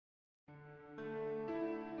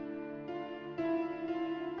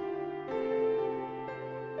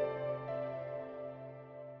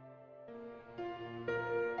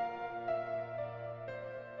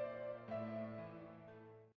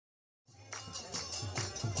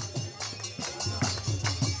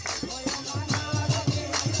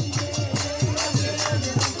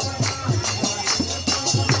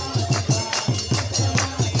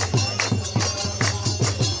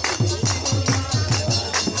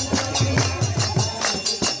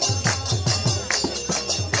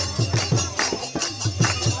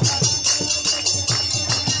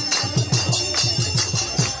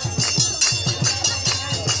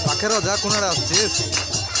যা কোনারে আসছিস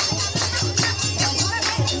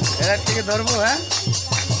এর থেকে ধরবো হ্যাঁ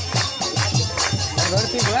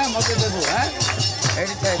ধরছি হ্যাঁ মতে দেবো হ্যাঁ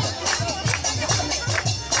এটি চাই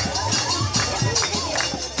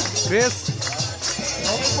ফ্রেশ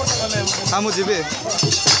আমু ଯିବେ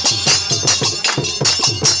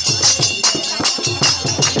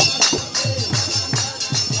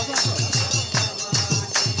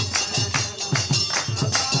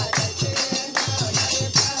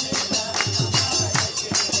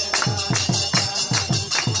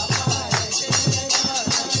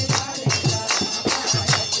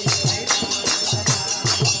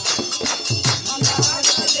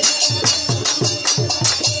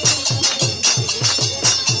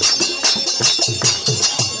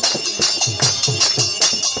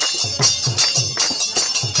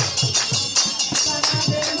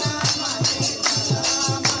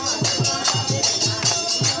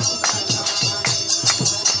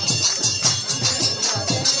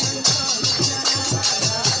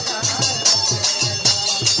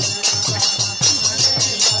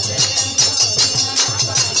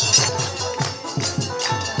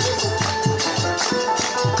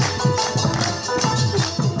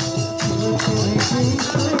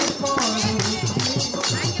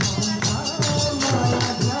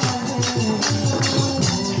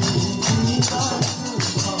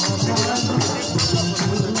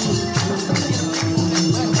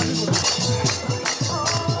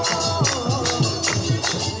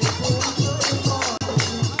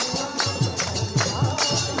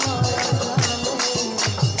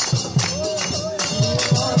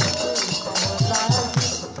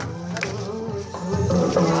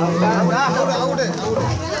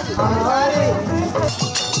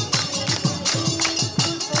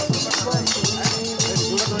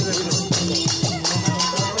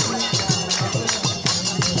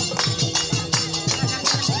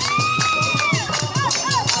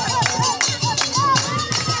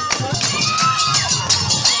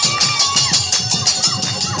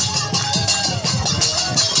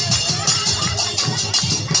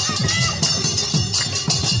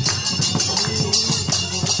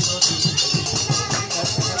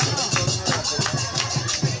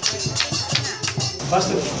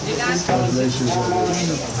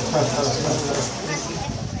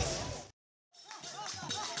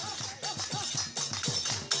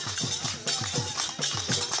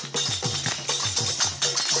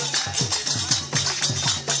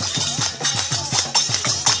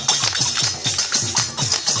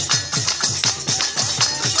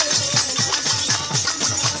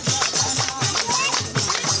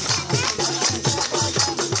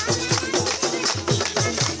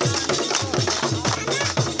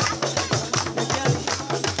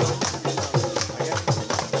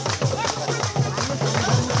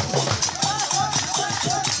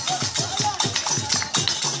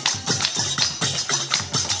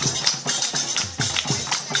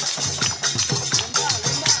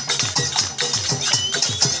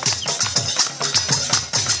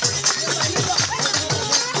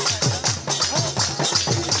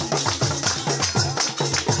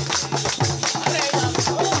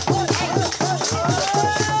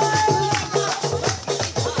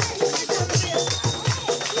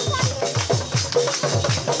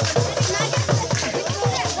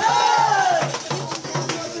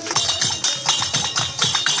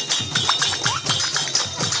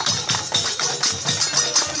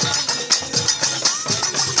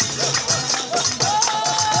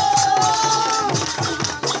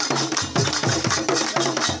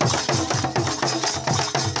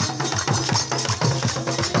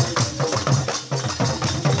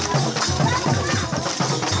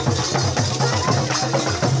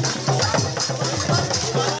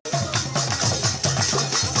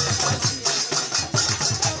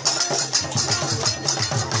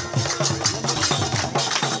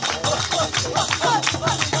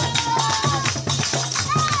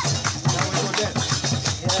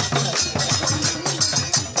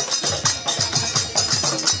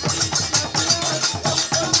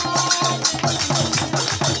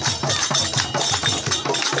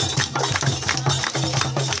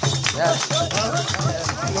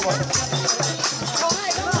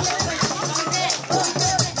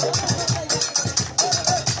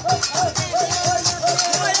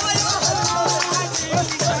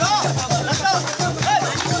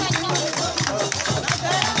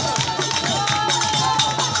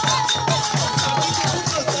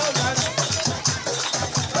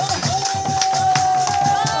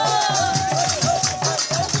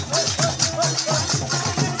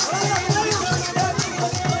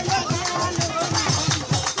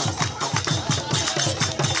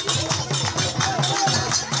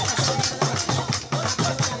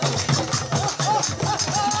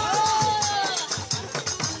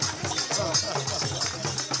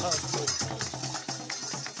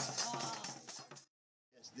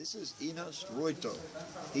evangelist, Roito.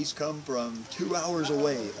 He's come from 2 hours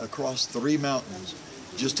away across 3 mountains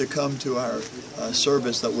just to come to our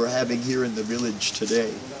service that we're having here in the village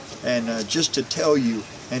today. And just to tell you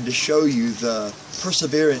and to show you the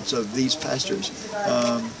perseverance of these pastors.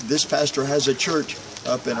 This pastor has a church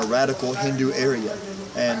up in a radical Hindu area,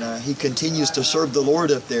 and he continues to serve the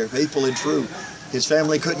Lord up there, faithful and true. His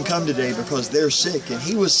family couldn't come today because they're sick, and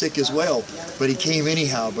he was sick as well, but he came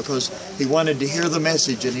anyhow because he wanted to hear the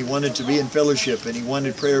message, and he wanted to be in fellowship, and he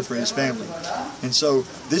wanted prayer for his family. And so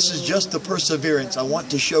this is just the perseverance I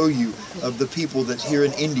want to show you of the people that's here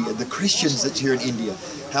in India, the Christians that's here in India,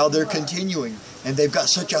 how they're continuing, and they've got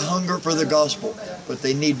such a hunger for the gospel, but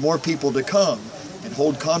they need more people to come and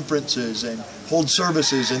hold conferences and hold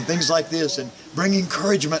services and things like this and bring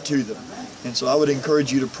encouragement to them. And so I would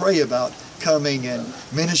encourage you to pray about coming and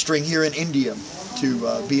ministering here in India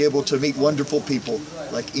to be able to meet wonderful people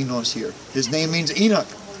like Enos here. His name means Enoch.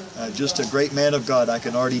 Just a great man of God, I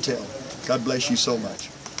can already tell. God bless you so much.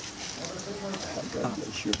 God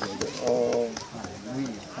bless you, brother. Oh,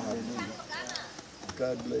 hallelujah, hallelujah.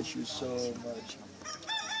 God bless you so much.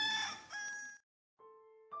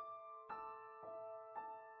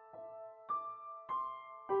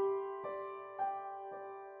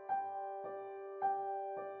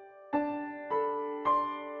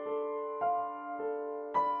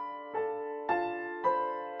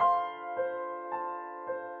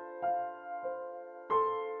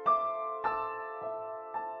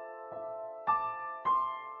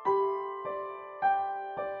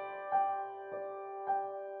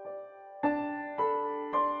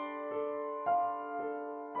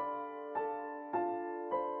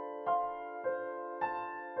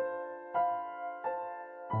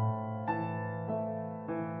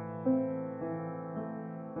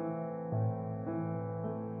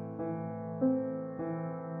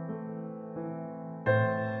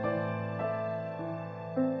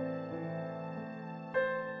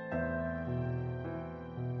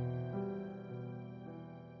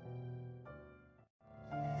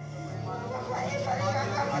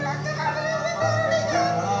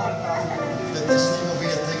 This thing will be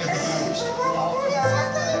a thing of the past.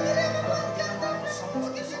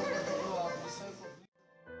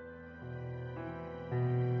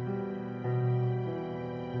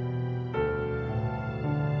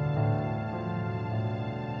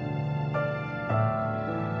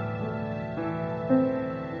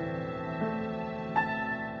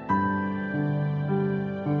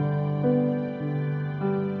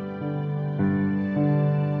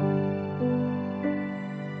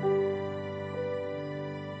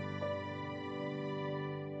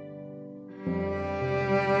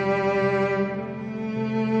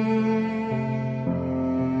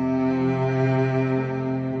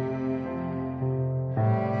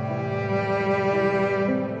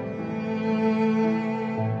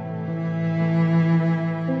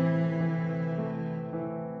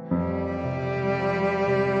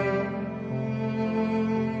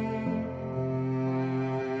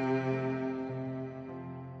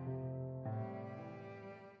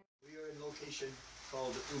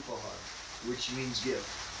 Called Upahar, which means gift.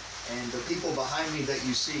 And the people behind me that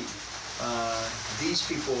you see, these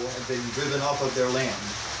people have been driven off of their land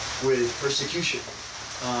with persecution.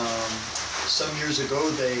 Some years ago,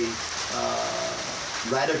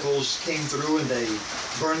 radicals came through and they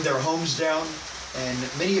burned their homes down. And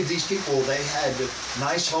many of these people, they had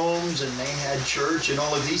nice homes and they had church and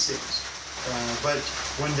all of these things. But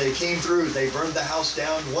when they came through, they burned the house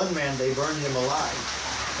down. One man, they burned him alive.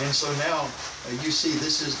 And so now you see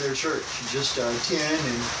this is their church, just 10,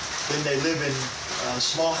 and then they live in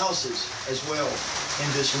small houses as well in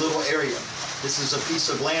this little area. This is a piece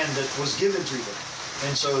of land that was given to them.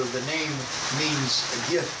 And so the name means a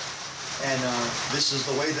gift. And this is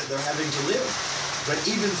the way that they're having to live. But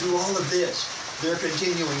even through all of this, they're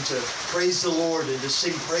continuing to praise the Lord and to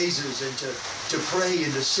sing praises and to pray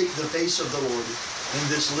and to seek the face of the Lord in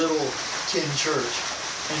this little tin church.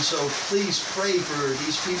 And so please pray for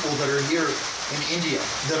these people that are here in India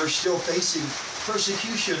that are still facing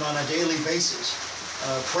persecution on a daily basis.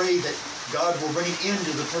 Pray that God will bring an end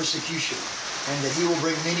to the persecution and that He will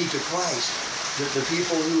bring many to Christ. That the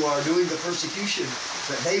people who are doing the persecution,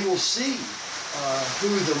 that they will see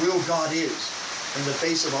who the real God is in the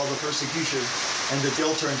face of all the persecution, and that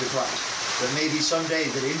they'll turn to Christ. That maybe someday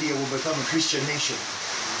that India will become a Christian nation.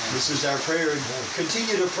 This is our prayer. And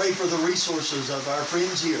continue to pray for the resources of our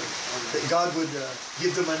friends here, that God would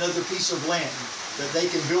give them another piece of land, that they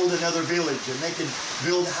can build another village, and they can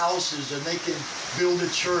build houses, and they can build a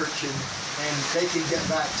church, and they can get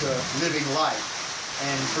back to living life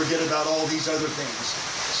and forget about all these other things.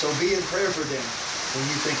 So be in prayer for them. when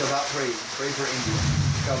you think about praying. Pray for India.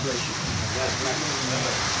 God bless you.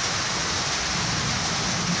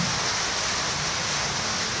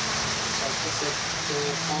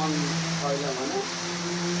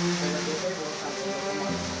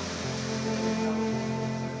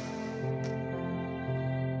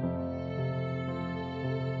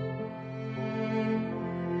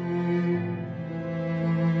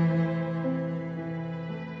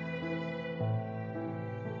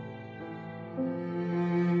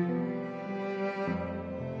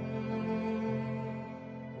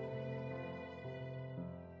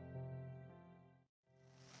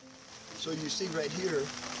 So you see right here,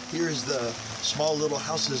 here's the small little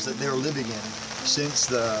houses that they're living in since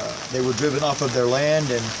they were driven off of their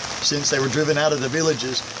land and since they were driven out of the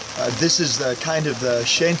villages. This is the kind of the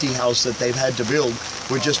shanty house that they've had to build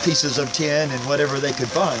with just pieces of tin and whatever they could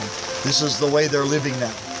find. This is the way they're living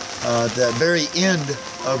now. The very end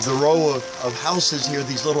of the row of houses here,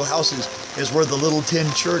 these little houses, is where the little tin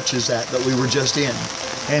church is at that we were just in.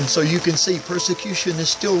 And so you can see persecution is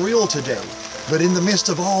still real today. But in the midst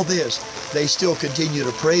of all this, they still continue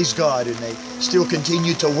to praise God and they still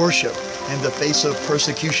continue to worship in the face of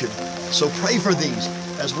persecution. So pray for these.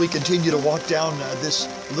 As we continue to walk down this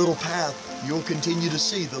little path, you'll continue to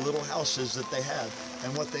see the little houses that they have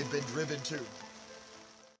and what they've been driven to.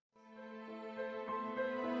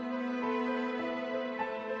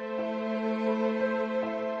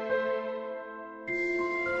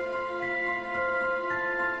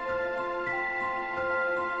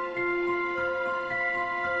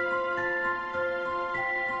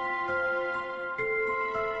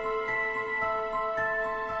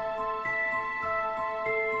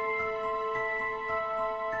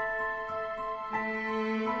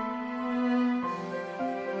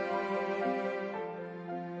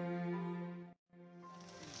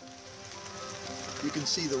 You can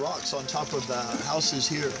see the rocks on top of the houses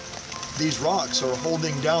here. These rocks are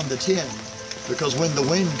holding down the tin because when the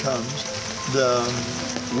wind comes, the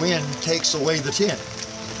wind takes away the tin.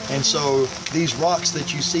 And so these rocks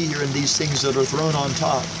that you see here and these things that are thrown on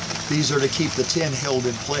top, these are to keep the tin held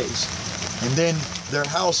in place. And then their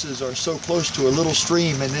houses are so close to a little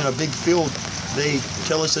stream and in a big field, they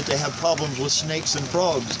tell us that they have problems with snakes and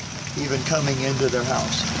frogs even coming into their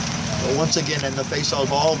house. But once again, in the face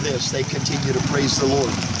of all this, they continue to praise the Lord.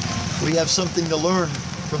 We have something to learn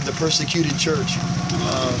from the persecuted church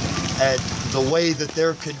at the way that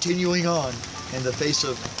they're continuing on in the face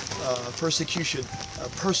of persecution,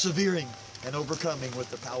 persevering and overcoming with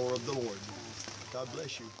the power of the Lord. God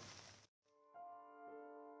bless you.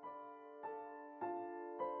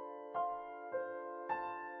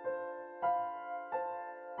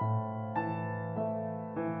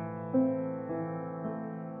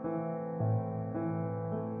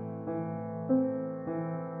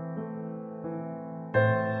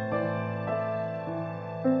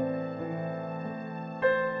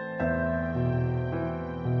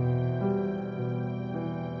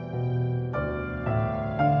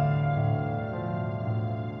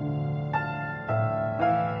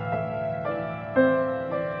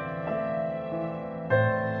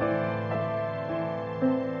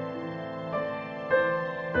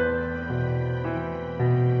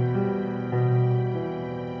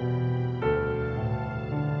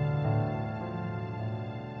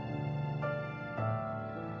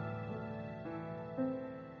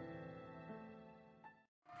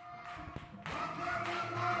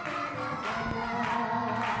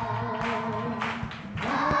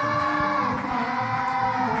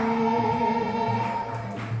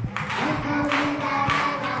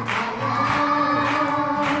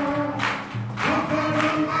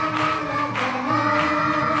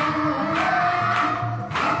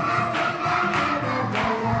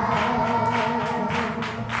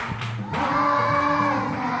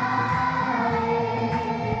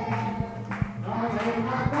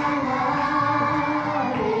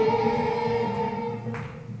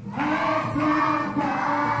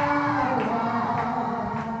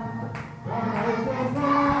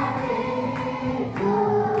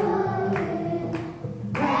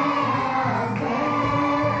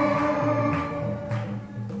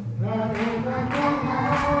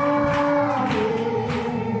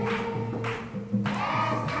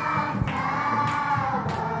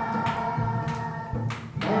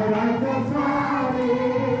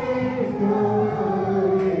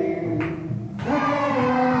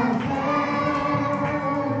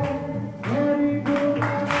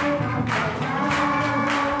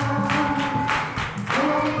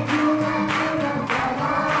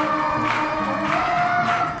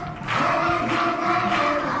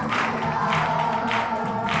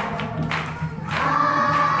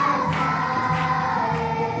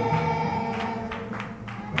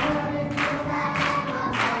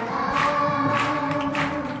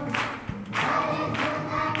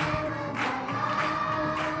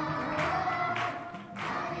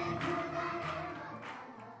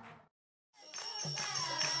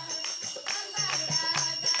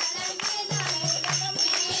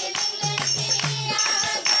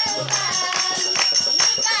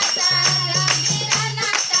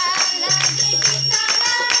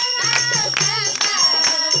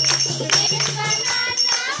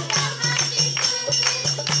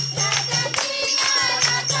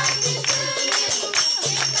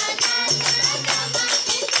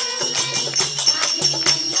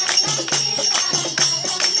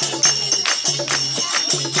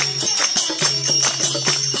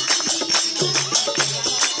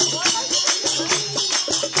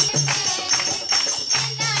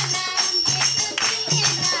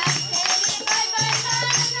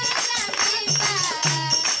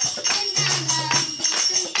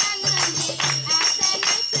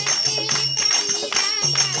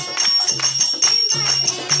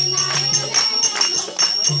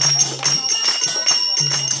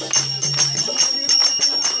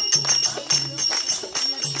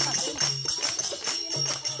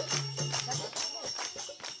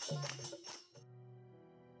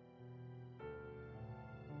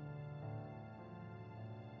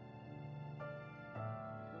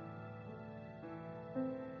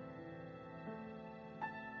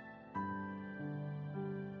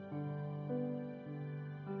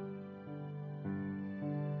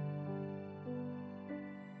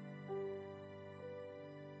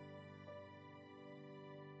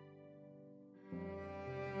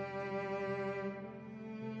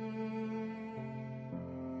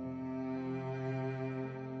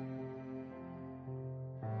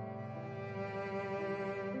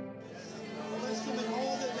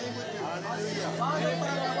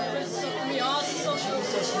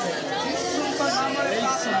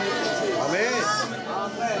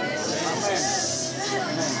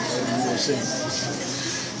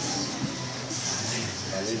 sing.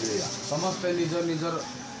 समस्त निजर निजर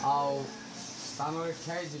आओ स्थान रे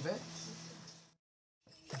ठाई जिबे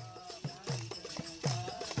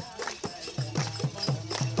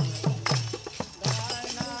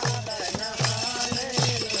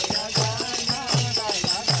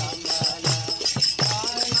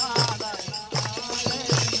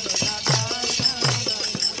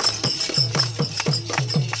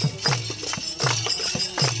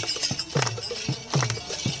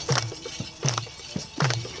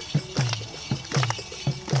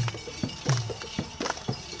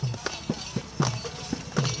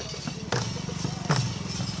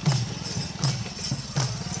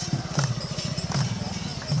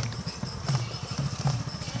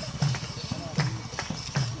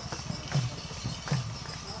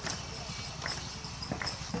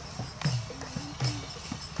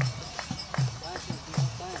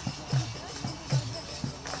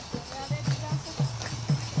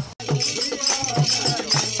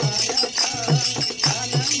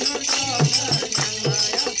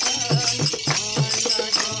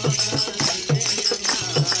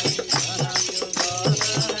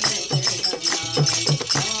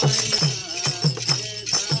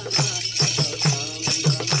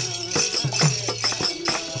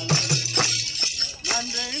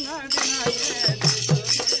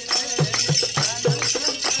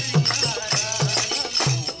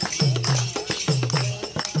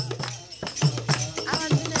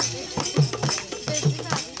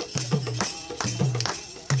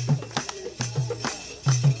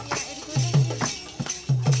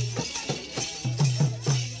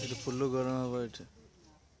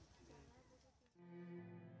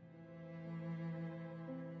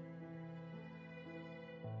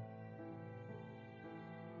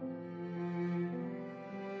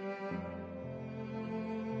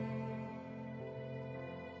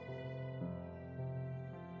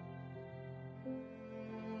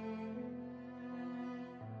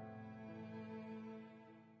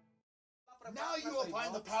Now you will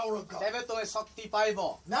find the power of God. तेबे तोमे शक्ति पाइबो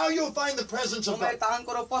Now you will find the presence of तोमे God.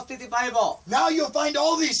 ताहांकर उपस्थिति पाइबो Now you'll find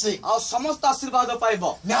all these things. आ समस्त आशीर्वाद पाइबो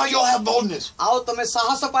Now you'll have boldness आ तोमे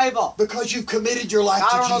साहस पाइबो because you've committed your life to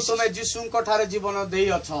कारण Jesus. तोमे यीशुଙ୍କ ठारे जीवन देई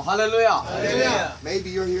अछो hallelujah Hallelujah. Maybe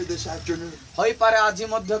you're here this afternoon होई पारे आज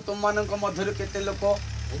मध्य तुमମାନଙ୍କ मध्यरु केते लोक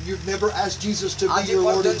and you've never asked Jesus to be आज your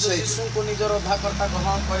Lord and पर्यंत Savior. यीशुଙ୍କୁ ନିଜର उद्धारकर्ता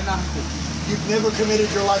ग्रहण କରିନାହାନ୍ତି You've never committed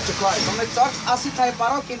your life to Christ. तोमे church आसी थाई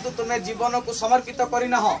पारो किंतु तोमे जीवनକୁ समर्पित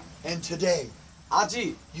करिनाह And today आजी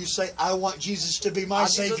you say, I want Jesus to be my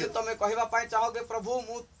आज जदि Savior. तोमे कहबा पाई चाहोगे प्रभु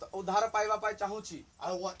मु उद्धार पाइबा पाई चाहूची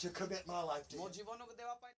I want to commit my life to मो Him. जीवनକୁ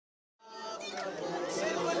देबा पाई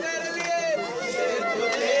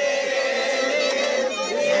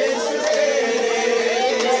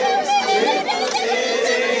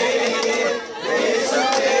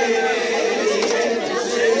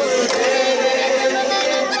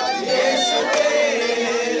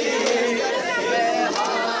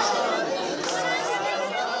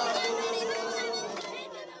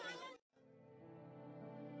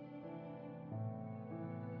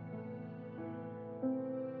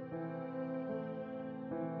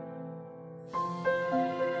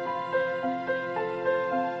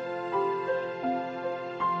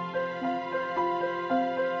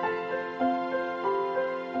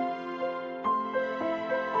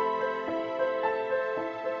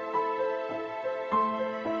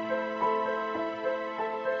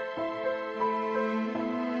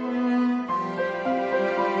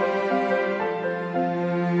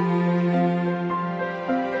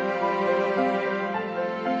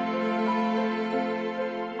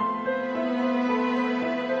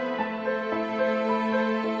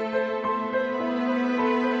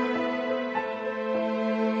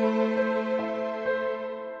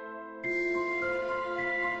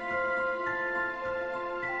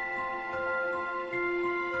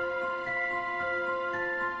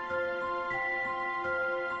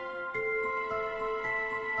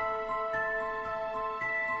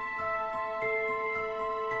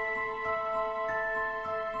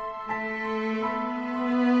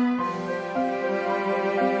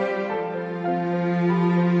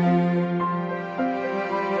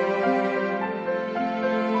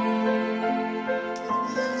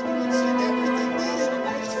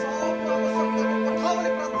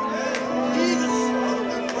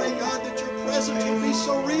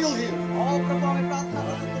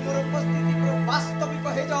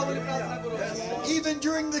Even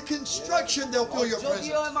during the construction, they'll feel your presence.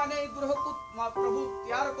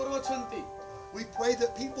 We pray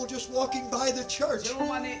that people just walking by the church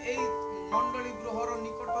ମଣ୍ଡଳୀ ଗୃହର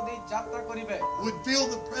ନିକଟ ଦେଇ ଯାତ୍ରା କରିବେ would feel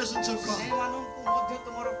the presence of God. ସେମାନଙ୍କୁ ମଧ୍ୟ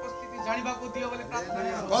ତୁମର ଉପସ୍ଥିତି ଜାଣିବାକୁ ଦିଅ ବୋଲି ପ୍ରାର୍ଥନା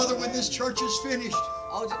କର। Father, when this church is finished,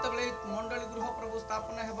 ଆଉ ଯେତେବେଳେ ମଣ୍ଡଳୀ ଗୃହ ପ୍ରଭୁ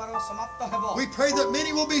ସ୍ଥାପନ ହେବାର ସମାପ୍ତ ହେବ we pray that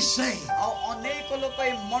many will be saved. ଆଉ ଅନେକ ଲୋକ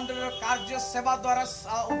ଏହି ମଣ୍ଡଳୀର କାର୍ଯ୍ୟ ସେବା ଦ୍ୱାରା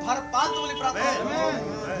ଉଦ୍ଧାର ପାଆନ୍ତୁ ବୋଲି ପ୍ରାର୍ଥନା କର।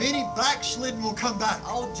 Many backslidden will come back.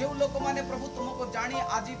 ଆଉ ଯେଉଁ ଲୋକମାନେ ପ୍ରଭୁ ତୁମକୁ ଜାଣି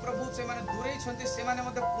ଆଜି ପ୍ରଭୁ ସେମାନେ ଦୂରେଇଛନ୍ତି ସେମାନେ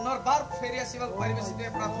ମଧ୍ୟ ପୁନର୍ବାର ଫେରି ଆସିବାକୁ ପାରିବେ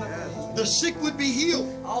ସେଥିପାଇଁ ପ୍ରାର୍ଥନା କର। The sick would be healed.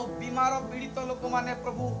 ଆଉ ବିମାର ପୀଡ଼ିତ ଲୋକମାନେ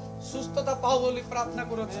ପ୍ରଭୁ ସୁସ୍ଥତା ପାଉ ବୋଲି ପ୍ରାର୍ଥନା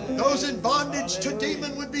କରୁଛୁ। Those in bondage to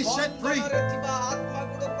demon would be set free. ବନ୍ଧନରେ ଥିବା ଆତ୍ମା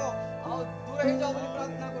ଗୁଡ଼ିକ ଆଉ ଦୂର ହେଇଯାଉ ବୋଲି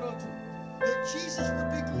ପ୍ରାର୍ଥନା କରୁଛୁ। That Jesus would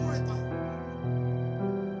be glorified.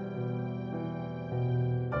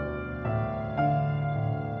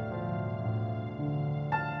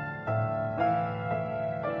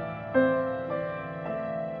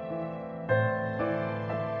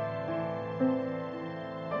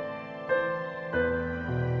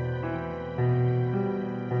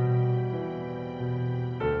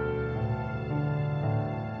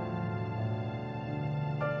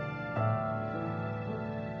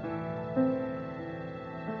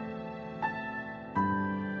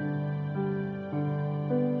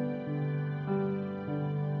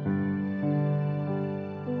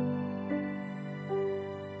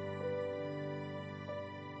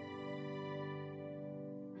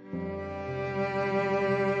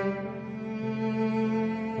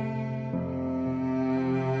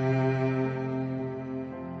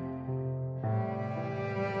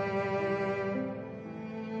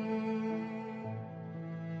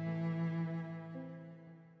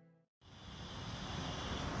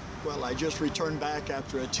 Well, I just returned back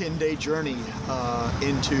after a 10-day journey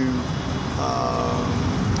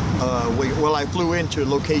I flew into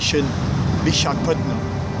location Vishakhapatnam,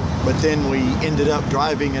 but then we ended up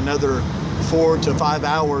driving another 4 to 5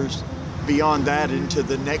 hours beyond that into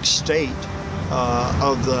the next state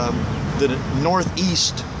of the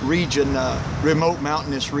northeast region, remote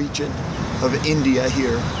mountainous region of India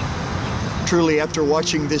here. Truly, after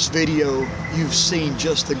watching this video, you've seen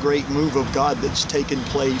just the great move of God that's taken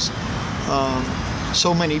place.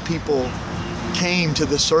 So many people came to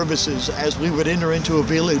the services. As we would enter into a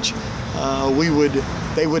village,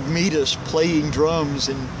 they would meet us playing drums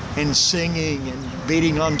and singing and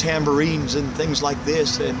beating on tambourines and things like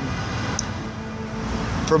this. And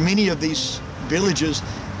for many of these villages,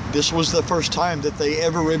 this was the first time that they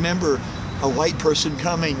ever remember a white person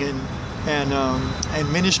coming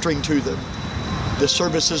and ministering to them. The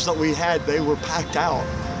services that we had, they were packed out.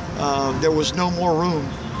 There was no more room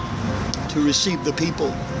to receive the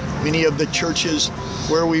people. Many of the churches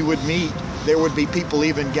where we would meet, there would be people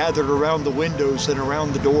even gathered around the windows and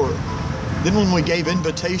around the door. Then when we gave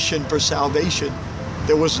invitation for salvation,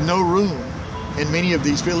 there was no room in many of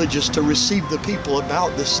these villages to receive the people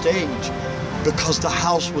about the stage because the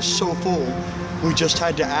house was so full. We just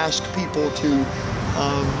had to ask people to,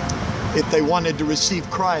 if they wanted to receive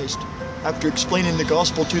Christ, after explaining the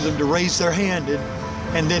gospel to them, to raise their hand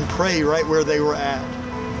and then pray right where they were at.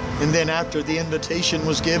 And then after the invitation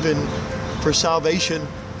was given for salvation,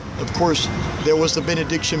 of course, there was the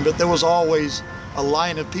benediction, but there was always a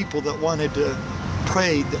line of people that wanted to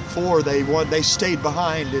pray for. They stayed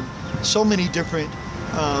behind, and so many different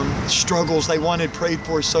struggles they wanted prayed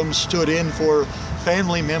for. Some stood in for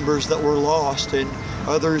family members that were lost, and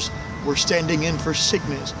others were standing in for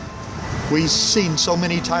sickness. We've seen so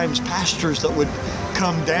many times pastors that would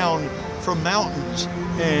come down from mountains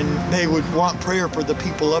and they would want prayer for the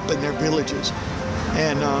people up in their villages.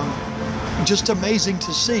 And just amazing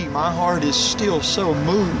to see. My heart is still so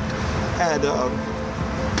moved at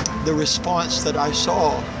the response that I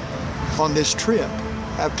saw on this trip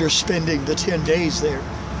after spending the 10 days there.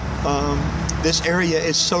 This area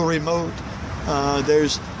is so remote.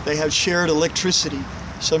 They have shared electricity.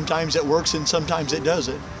 Sometimes it works and sometimes it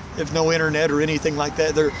doesn't. If no internet or anything like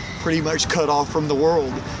that, they're pretty much cut off from the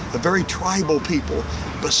world. A very tribal people,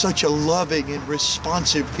 but such a loving and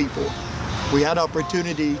responsive people. We had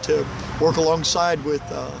opportunity to work alongside with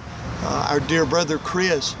our dear brother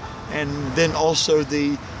Chris, and then also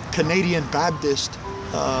the Canadian Baptist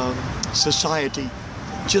Society.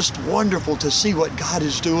 Just wonderful to see what God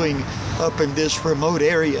is doing up in this remote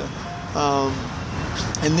area.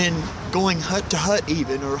 And then going hut to hut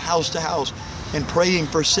even, or house to house, and praying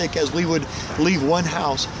for sick. As we would leave one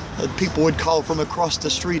house, people would call from across the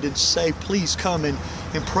street and say, please come and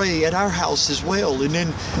pray at our house as well. And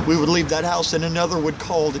then we would leave that house and another would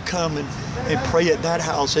call to come and pray at that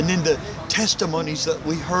house. And then the testimonies that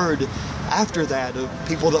we heard after that of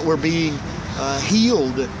people that were being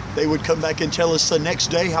healed, they would come back and tell us the next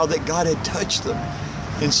day how that God had touched them.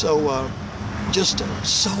 And so just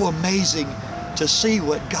so amazing to see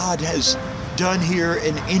what God has done here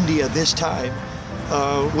in India this time.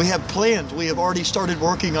 We have plans. We have already started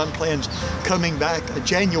working on plans coming back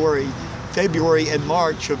January, February, and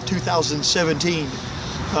March of 2017.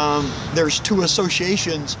 There's 2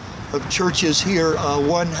 associations of churches here.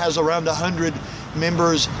 One has around 100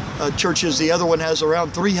 members, churches. The other one has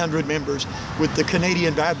around 300 members with the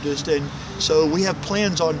Canadian Baptist. And so we have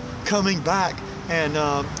plans on coming back. And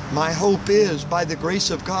my hope is, by the grace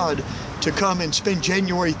of God, to come and spend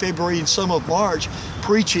January, February, and some of March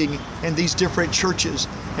preaching in these different churches.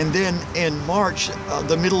 And then in March,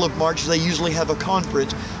 the middle of March, they usually have a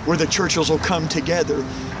conference where the churches will come together.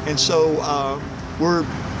 And so we're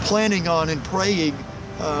planning on and praying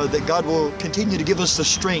that God will continue to give us the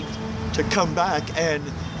strength to come back and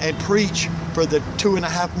preach for the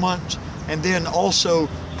 2.5 months, and then also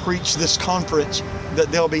preach this conference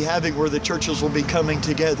that they'll be having where the churches will be coming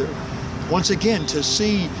together. Once again, to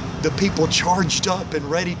see the people charged up and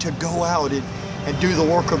ready to go out and do the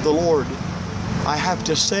work of the Lord. I have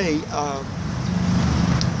to say,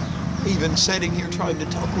 even sitting here trying to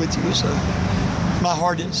talk with you, my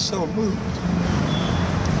heart is so moved.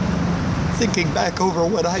 Thinking back over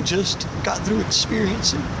what I just got through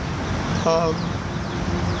experiencing,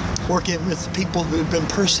 working with people who have been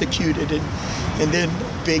persecuted, and then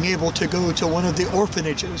being able to go to one of the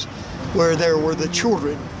orphanages where there were the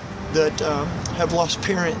children that have lost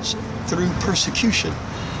parents through persecution.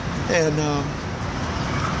 And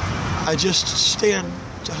I just stand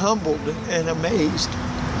humbled and amazed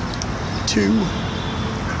to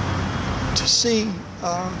see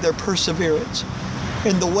their perseverance,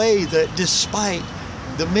 and the way that despite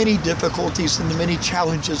the many difficulties and the many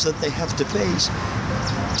challenges that they have to face,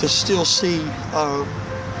 to still see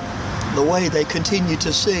the way they continue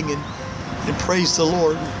to sing and praise the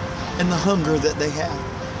Lord, and the hunger that they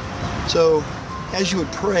have. So as you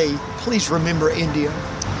would pray, please remember India.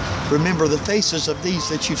 Remember the faces of these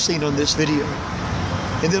that you've seen on this video.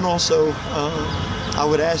 And then also, I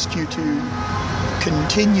would ask you to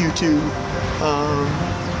continue to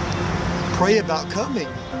pray about coming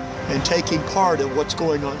and taking part of what's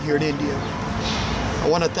going on here in India. I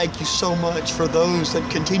want to thank you so much for those that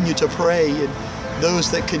continue to pray and those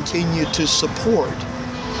that continue to support.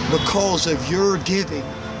 Because of your giving,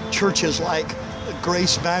 churches like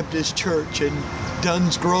Grace Baptist Church and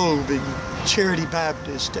Dunn's Grove and Charity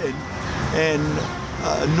Baptist and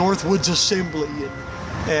Northwoods Assembly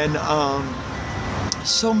and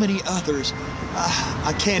so many others,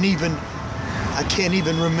 I can't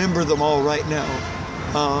even remember them all right now.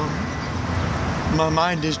 My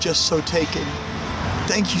mind is just so taken.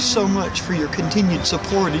 Thank you so much for your continued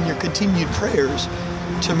support and your continued prayers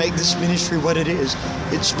to make this ministry what it is.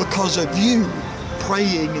 It's because of you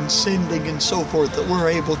praying and sending and so forth that we're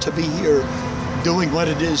able to be here doing what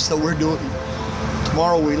it is that we're doing.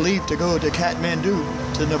 Tomorrow we leave to go to Kathmandu,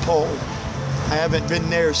 to Nepal. I haven't been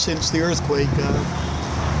there since the earthquake.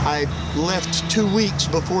 I left 2 weeks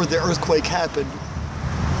before the earthquake happened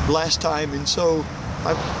last time, and so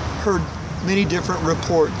I've heard many different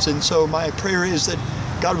reports, and so my prayer is that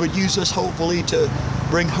God would use us hopefully to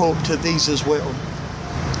bring hope to these as well.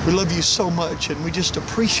 We love you so much, and we just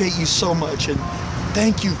appreciate you so much, and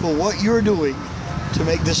thank you for what you're doing to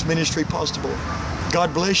make this ministry possible.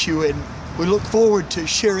 God bless you, and we look forward to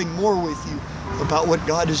sharing more with you about what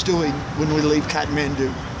God is doing when we leave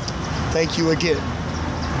Kathmandu. Thank you again.